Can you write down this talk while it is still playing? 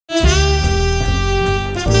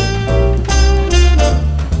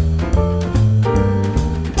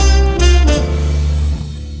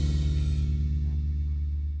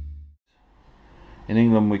In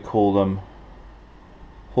England we call them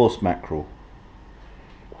horse mackerel.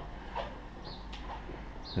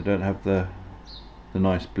 They don't have the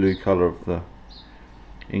nice blue colour of the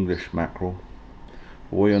English mackerel.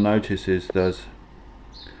 But what you'll notice is there's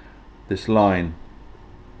this line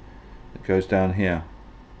that goes down here.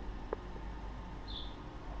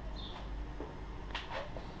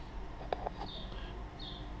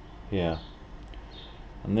 Here.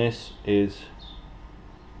 And this is,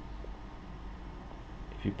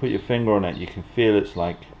 if you put your finger on it, you can feel it's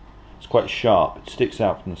quite sharp. It sticks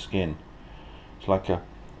out from the skin. It's like a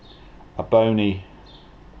bony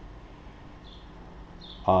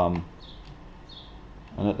and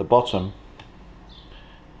at the bottom,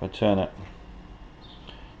 if I turn it,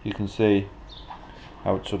 you can see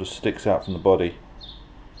how it sort of sticks out from the body.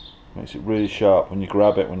 Makes it really sharp when you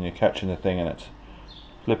grab it, when you're catching the thing and it's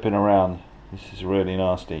flipping around. This is really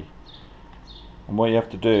nasty. And what you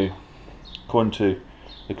have to do, according to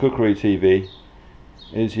the cookery TV,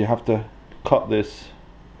 is you have to cut this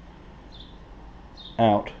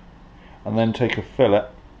out and then take a fillet,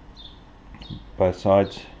 both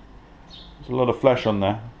sides. There's a lot of flesh on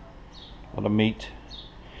there, a lot of meat,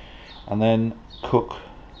 and then cook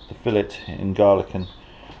the fillet in garlic and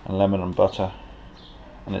lemon and butter,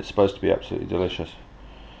 and it's supposed to be absolutely delicious.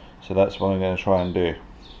 So that's what I'm going to try and do.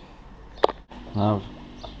 Now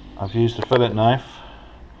I've used a fillet knife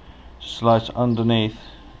to slice underneath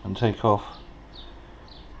and take off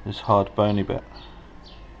this hard bony bit.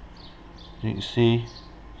 You can see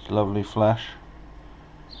it's lovely flesh.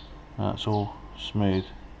 That's all smooth.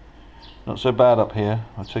 Not so bad up here.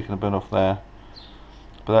 I've taken a bit off there,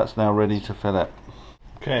 but that's now ready to fillet.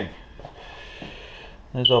 Okay,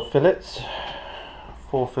 there's our fillets.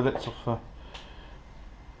 4 fillets of the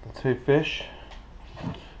 2 fish.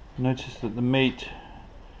 Notice that the meat,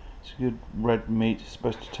 it's a good red meat. It's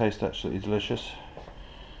supposed to taste absolutely delicious.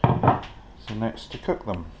 So next to cook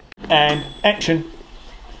them. And action!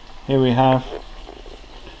 Here we have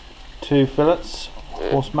 2 fillets,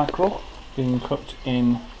 horse mackerel, being cooked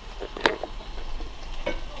in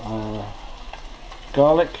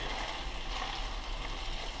garlic,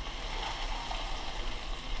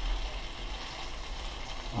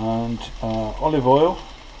 and olive oil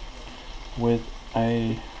with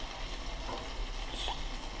a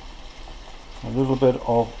little bit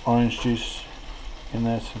of orange juice in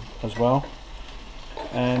there as well.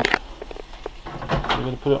 And we're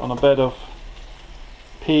going to put it on a bed of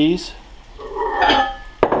peas,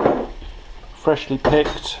 freshly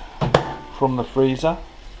picked from the freezer,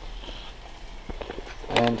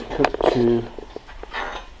 and cooked to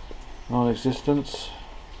non-existence.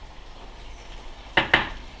 As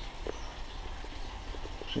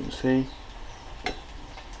you can see,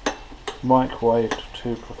 microwaved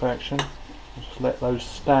to perfection. Just let those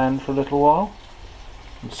stand for a little while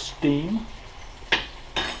and steam.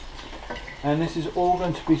 And this is all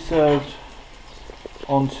going to be served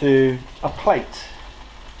onto a plate,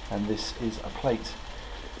 and this is a plate.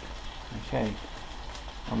 Okay,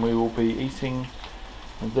 and we will be eating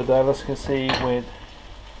the delicacy with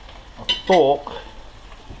a fork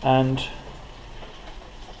and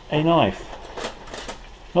a knife.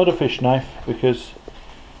 Not a fish knife, because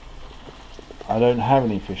I don't have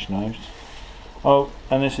any fish knives. Oh,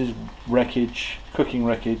 and this is wreckage, cooking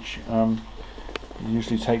wreckage. It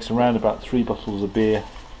usually takes around about 3 bottles of beer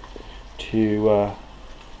to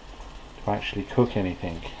actually cook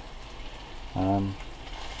anything. You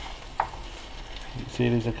can see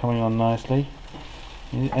these are coming on nicely,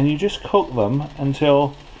 and you just cook them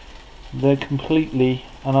until they're completely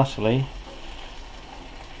and utterly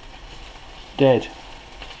dead.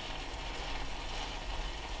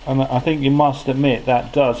 And I think you must admit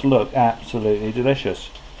that does look absolutely delicious.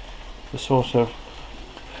 The sort of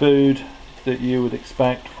food that you would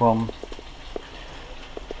expect from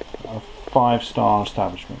a 5-star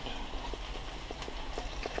establishment.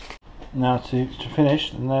 Now to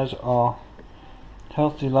finish, and there's our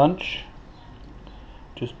healthy lunch.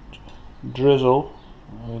 Just drizzle,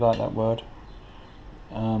 we like that word,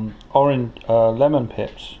 orange lemon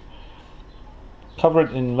pips. Cover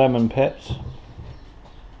it in lemon pips.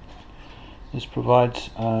 This provides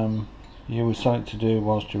you with something to do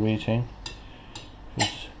whilst you're eating.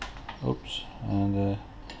 Oops, and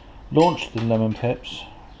launch the lemon pips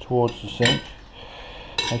towards the sink.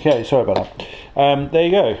 Okay, sorry about that. There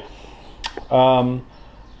you go.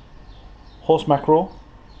 Horse mackerel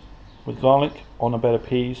with garlic on a bed of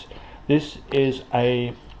peas. This is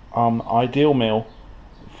a ideal meal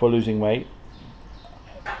for losing weight.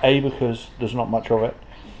 A, because there's not much of it.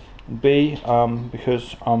 B,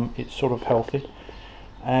 because it's sort of healthy.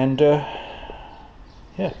 And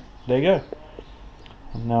yeah, there you go.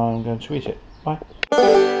 And now I'm going to eat it.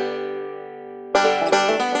 Bye.